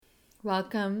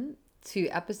Welcome to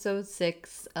episode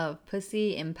 6 of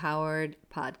Pussy Empowered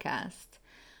Podcast.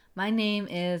 My name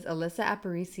is Alyssa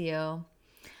Aparicio,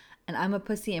 and I'm a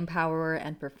pussy empowerer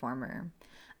and performer.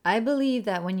 I believe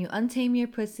that when you untame your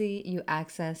pussy, you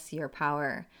access your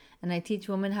power. And I teach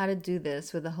women how to do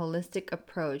this with a holistic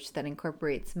approach that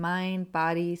incorporates mind,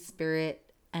 body,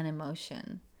 spirit, and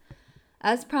emotion.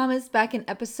 As promised back in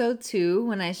episode 2,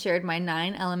 when I shared my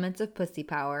 9 elements of pussy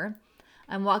power,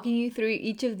 I'm walking you through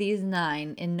each of these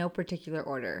 9 in no particular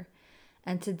order.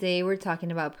 And today we're talking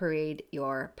about parade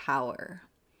your power.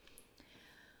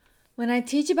 When I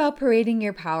teach about parading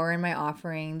your power in my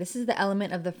offering, this is the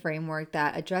element of the framework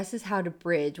that addresses how to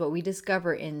bridge what we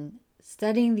discover in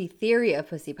studying the theory of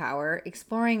pussy power,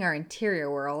 exploring our interior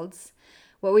worlds,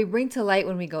 what we bring to light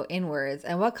when we go inwards,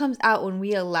 and what comes out when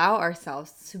we allow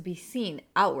ourselves to be seen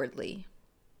outwardly.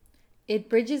 It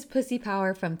bridges pussy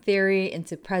power from theory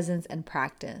into presence and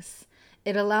practice.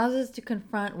 It allows us to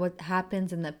confront what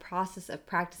happens in the process of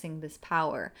practicing this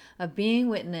power, of being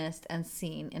witnessed and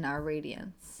seen in our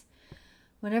radiance.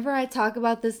 Whenever I talk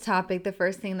about this topic, the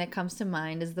first thing that comes to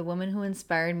mind is the woman who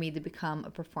inspired me to become a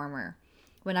performer.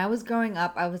 When I was growing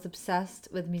up, I was obsessed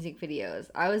with music videos.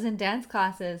 I was in dance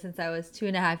classes since I was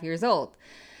 2.5 years old.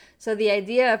 So the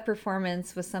idea of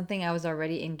performance was something I was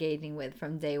already engaging with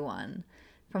from day one.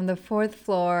 From the 4th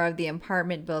floor of the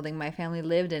apartment building my family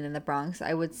lived in the Bronx,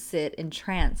 I would sit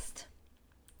entranced.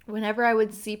 Whenever I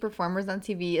would see performers on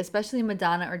TV, especially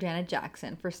Madonna or Janet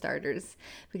Jackson, for starters,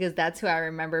 because that's who I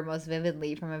remember most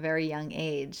vividly from a very young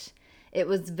age, it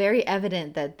was very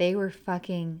evident that they were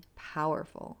fucking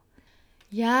powerful.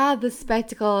 Yeah, the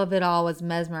spectacle of it all was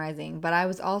mesmerizing, but I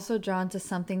was also drawn to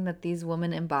something that these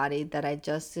women embodied that I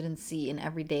just didn't see in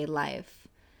everyday life.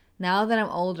 Now that I'm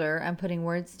older, I'm putting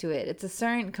words to it. It's a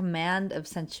certain command of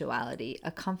sensuality, a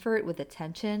comfort with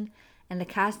attention, and the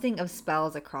casting of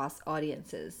spells across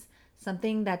audiences,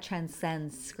 something that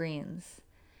transcends screens.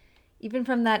 Even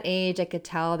from that age, I could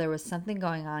tell there was something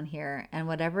going on here, and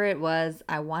whatever it was,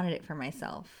 I wanted it for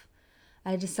myself.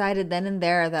 I decided then and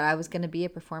there that I was going to be a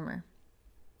performer.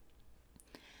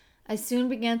 I soon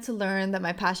began to learn that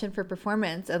my passion for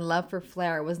performance and love for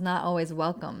flair was not always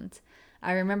welcomed.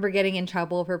 I remember getting in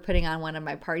trouble for putting on one of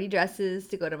my party dresses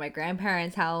to go to my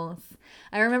grandparents' house.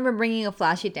 I remember bringing a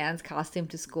flashy dance costume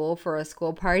to school for a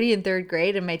school party in 3rd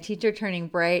grade and my teacher turning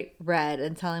bright red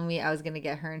and telling me I was going to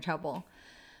get her in trouble.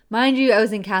 Mind you, I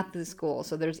was in Catholic school,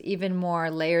 so there's even more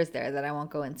layers there that I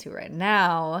won't go into right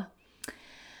now.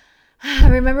 I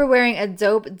remember wearing a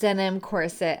dope denim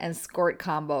corset and skirt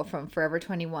combo from Forever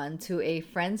 21 to a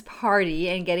friend's party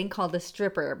and getting called a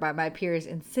stripper by my peers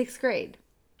in 6th grade.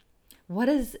 What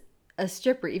does a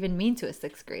stripper even mean to a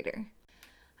 6th grader?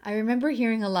 I remember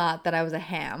hearing a lot that I was a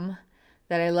ham,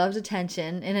 that I loved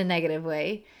attention in a negative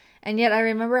way, and yet I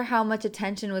remember how much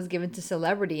attention was given to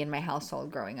celebrity in my household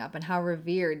growing up and how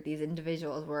revered these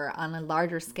individuals were on a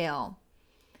larger scale.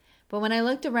 But when I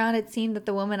looked around, it seemed that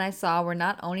the women I saw were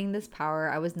not owning this power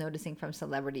I was noticing from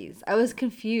celebrities. I was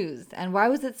confused, and why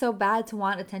was it so bad to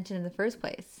want attention in the first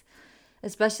place?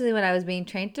 Especially when I was being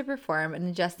trained to perform and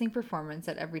adjusting performance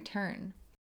at every turn.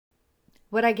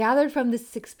 What I gathered from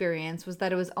this experience was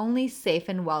that it was only safe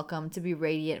and welcome to be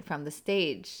radiant from the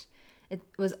stage. It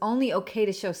was only okay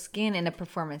to show skin in a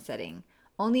performance setting,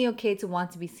 only okay to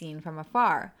want to be seen from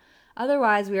afar.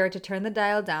 Otherwise, we are to turn the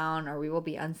dial down or we will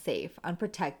be unsafe,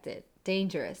 unprotected,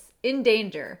 dangerous, in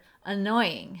danger,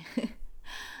 annoying.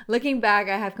 Looking back,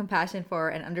 I have compassion for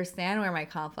and understand where my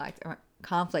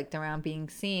conflict around being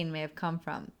seen may have come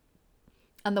from.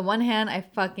 On the one hand, I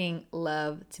fucking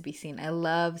love to be seen. I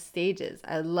love stages.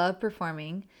 I love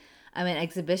performing. I'm an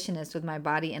exhibitionist with my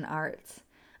body and art.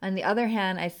 On the other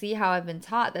hand, I see how I've been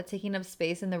taught that taking up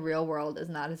space in the real world is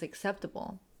not as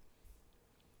acceptable.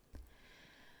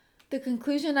 The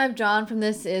conclusion I've drawn from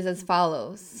this is as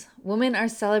follows. Women are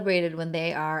celebrated when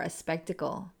they are a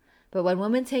spectacle. But when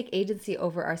women take agency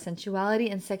over our sensuality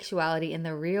and sexuality in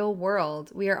the real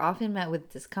world, we are often met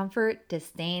with discomfort,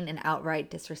 disdain, and outright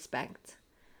disrespect.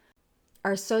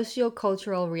 Our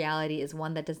socio-cultural reality is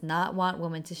one that does not want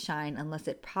women to shine unless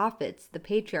it profits the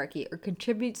patriarchy or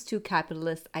contributes to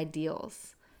capitalist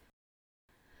ideals.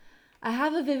 I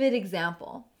have a vivid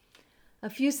example. A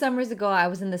few summers ago, I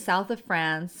was in the south of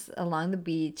France along the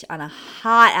beach on a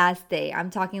hot ass day. I'm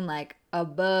talking like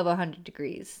above 100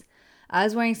 degrees. I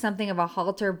was wearing something of a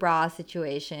halter bra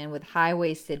situation with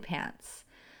high-waisted pants.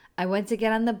 I went to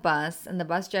get on the bus, and the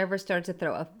bus driver started to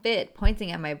throw a fit, pointing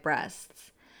at my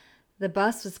breasts. The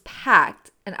bus was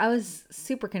packed, and I was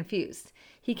super confused.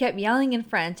 He kept yelling in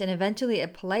French, and eventually a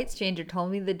polite stranger told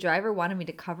me the driver wanted me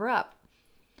to cover up.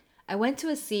 I went to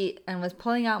a seat and was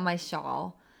pulling out my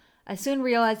shawl. I soon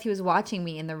realized he was watching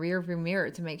me in the rearview mirror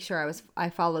to make sure I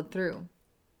followed through.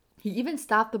 He even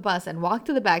stopped the bus and walked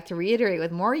to the back to reiterate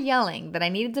with more yelling that I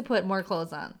needed to put more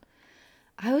clothes on.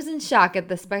 I was in shock at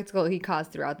the spectacle he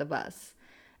caused throughout the bus.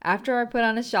 After I put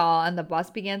on a shawl and the bus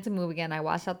began to move again, I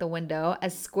watched out the window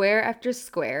as square after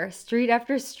square, street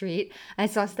after street, I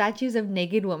saw statues of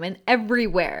naked women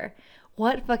everywhere.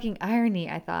 What fucking irony,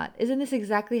 I thought. Isn't this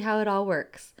exactly how it all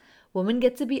works? Women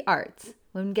get to be art.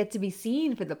 Women get to be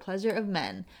seen for the pleasure of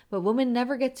men, but women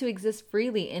never get to exist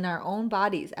freely in our own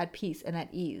bodies at peace and at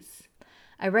ease.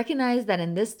 I recognized that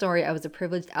in this story I was a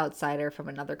privileged outsider from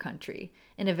another country,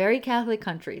 in a very Catholic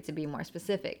country to be more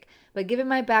specific, but given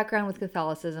my background with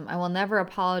Catholicism, I will never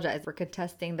apologize for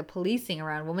contesting the policing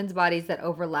around women's bodies that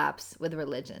overlaps with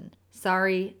religion.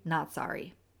 Sorry, not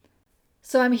sorry.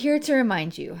 So I'm here to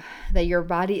remind you that your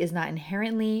body is not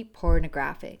inherently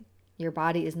pornographic. Your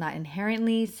body is not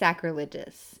inherently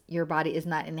sacrilegious. Your body is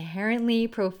not inherently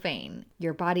profane.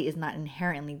 Your body is not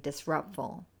inherently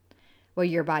disruptful. What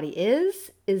your body is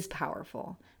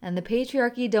powerful, and the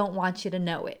patriarchy don't want you to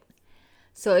know it.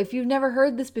 So if you've never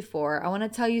heard this before, I want to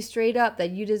tell you straight up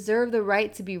that you deserve the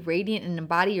right to be radiant and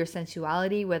embody your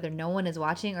sensuality whether no one is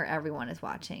watching or everyone is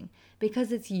watching,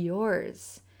 because it's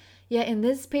yours. Yet in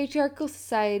this patriarchal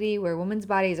society where women's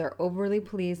bodies are overly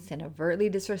policed and overtly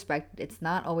disrespected, it's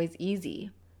not always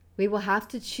easy. We will have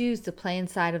to choose to play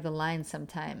inside of the lines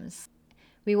sometimes.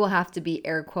 We will have to be,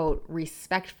 air quote,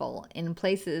 respectful in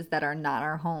places that are not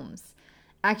our homes.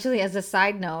 Actually, as a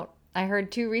side note, I heard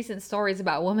 2 recent stories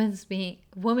about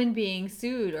women being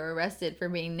sued or arrested for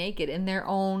being naked in their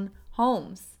own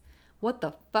homes. What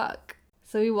the fuck?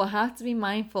 So we will have to be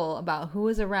mindful about who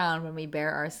is around when we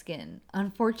bare our skin.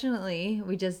 Unfortunately,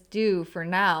 we just do for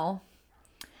now.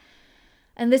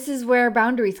 And this is where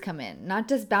boundaries come in, not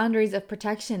just boundaries of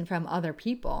protection from other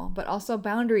people, but also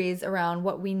boundaries around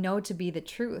what we know to be the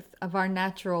truth of our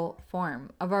natural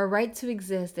form, of our right to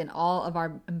exist in all of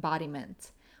our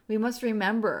embodiment. We must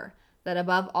remember that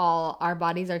above all, our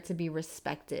bodies are to be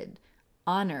respected,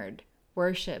 honored,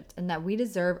 worshipped, and that we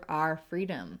deserve our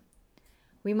freedom.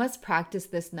 We must practice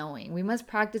this knowing. We must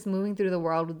practice moving through the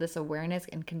world with this awareness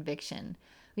and conviction.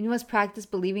 We must practice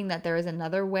believing that there is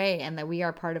another way and that we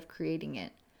are part of creating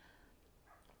it.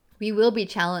 We will be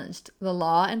challenged. The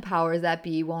law and powers that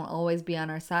be won't always be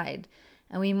on our side.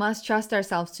 And we must trust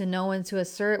ourselves to know when to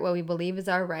assert what we believe is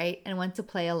our right and when to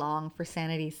play along for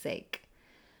sanity's sake.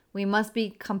 We must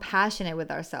be compassionate with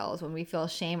ourselves when we feel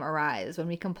shame arise, when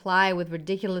we comply with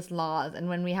ridiculous laws, and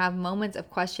when we have moments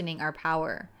of questioning our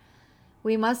power.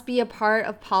 We must be a part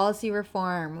of policy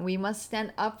reform. We must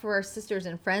stand up for our sisters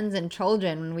and friends and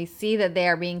children when we see that they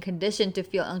are being conditioned to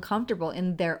feel uncomfortable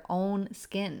in their own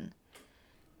skin.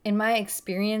 In my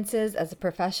experiences as a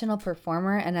professional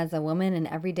performer and as a woman in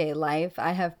everyday life,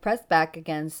 I have pressed back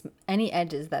against any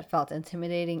edges that felt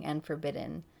intimidating and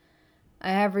forbidden.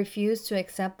 I have refused to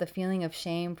accept the feeling of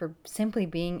shame for simply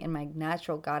being in my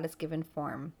natural goddess-given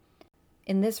form.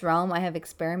 In this realm, I have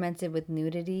experimented with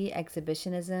nudity,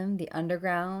 exhibitionism, the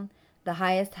underground, the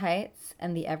highest heights,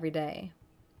 and the everyday.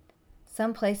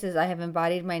 Some places I have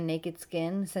embodied my naked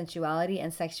skin, sensuality,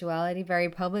 and sexuality very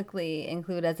publicly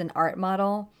include as an art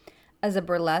model, as a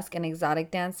burlesque and exotic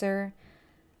dancer,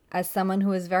 as someone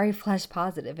who is very flesh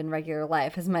positive in regular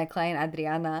life, as my client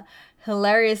Adriana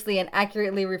hilariously and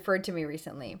accurately referred to me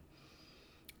recently.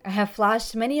 I have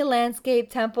flashed many a landscape,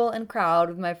 temple, and crowd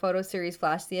with my photo series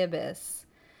Flash the Abyss.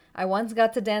 I once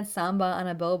got to dance samba on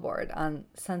a billboard on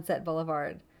Sunset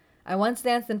Boulevard. I once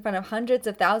danced in front of hundreds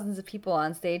of thousands of people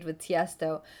on stage with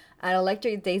Tiesto at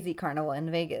Electric Daisy Carnival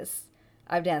in Vegas.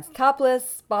 I've danced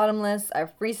topless, bottomless,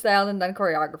 I've freestyled and done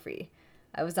choreography.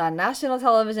 I was on national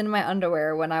television in my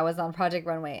underwear when I was on Project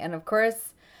Runway, and of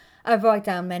course, I've walked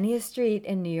down many a street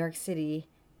in New York City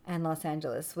and Los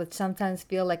Angeles, which sometimes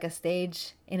feel like a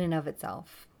stage in and of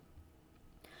itself.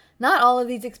 Not all of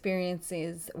these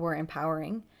experiences were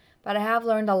empowering, but I have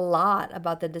learned a lot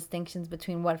about the distinctions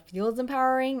between what feels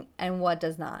empowering and what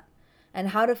does not, and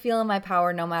how to feel in my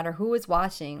power no matter who is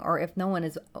watching or if no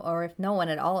one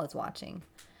at all is watching.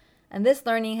 And this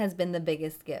learning has been the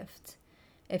biggest gift.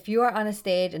 If you are on a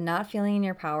stage and not feeling in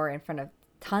your power in front of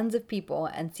tons of people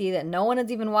and see that no one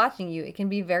is even watching you, it can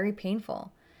be very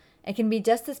painful. It can be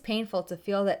just as painful to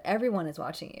feel that everyone is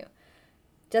watching you.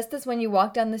 Just as when you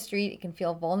walk down the street, it can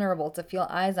feel vulnerable to feel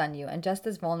eyes on you, and just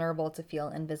as vulnerable to feel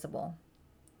invisible.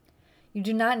 You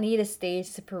do not need a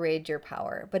stage to parade your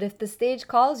power, but if the stage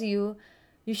calls you,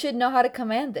 you should know how to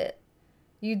command it.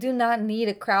 You do not need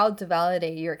a crowd to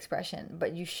validate your expression,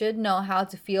 but you should know how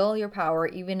to feel your power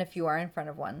even if you are in front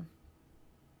of one.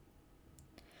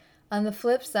 On the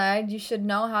flip side, you should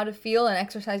know how to feel and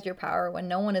exercise your power when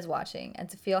no one is watching, and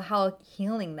to feel how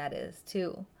healing that is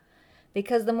too.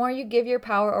 Because the more you give your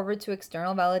power over to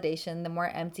external validation, the more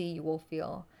empty you will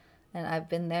feel. And I've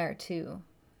been there too.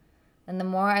 And the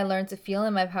more I learn to feel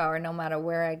in my power, no matter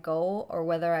where I go or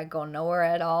whether I go nowhere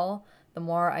at all, the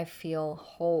more I feel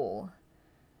whole.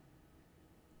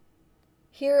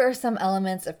 Here are some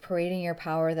elements of parading your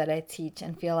power that I teach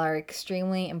and feel are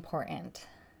extremely important.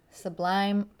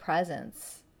 Sublime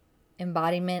presence,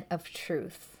 embodiment of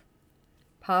truth,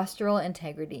 postural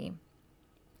integrity,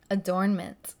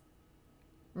 adornment,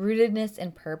 rootedness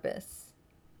in purpose,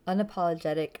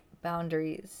 unapologetic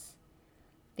boundaries.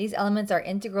 These elements are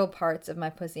integral parts of my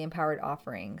Pussy Empowered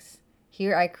offerings.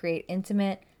 Here I create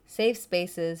intimate, safe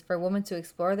spaces for women to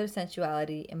explore their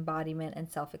sensuality, embodiment, and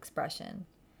self-expression.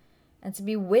 And to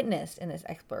be witnessed in this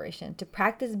exploration, to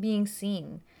practice being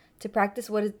seen, to practice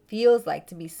what it feels like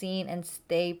to be seen and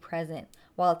stay present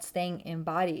while it's staying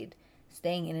embodied,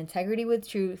 staying in integrity with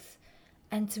truth,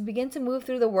 and to begin to move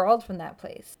through the world from that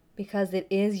place. Because it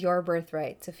is your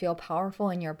birthright to feel powerful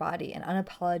in your body and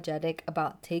unapologetic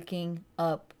about taking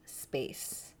up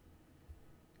space.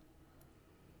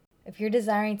 If you're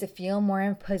desiring to feel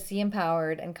more pussy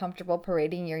empowered and comfortable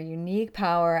parading your unique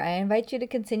power, I invite you to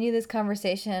continue this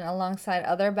conversation alongside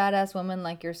other badass women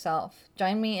like yourself.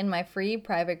 Join me in my free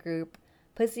private group,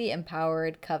 Pussy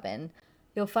Empowered Coven.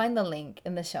 You'll find the link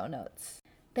in the show notes.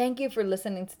 Thank you for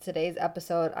listening to today's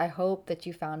episode. I hope that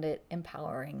you found it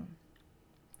empowering.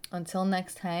 Until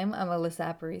next time, I'm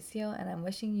Alyssa Aparicio, and I'm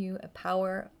wishing you a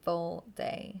powerful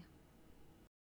day.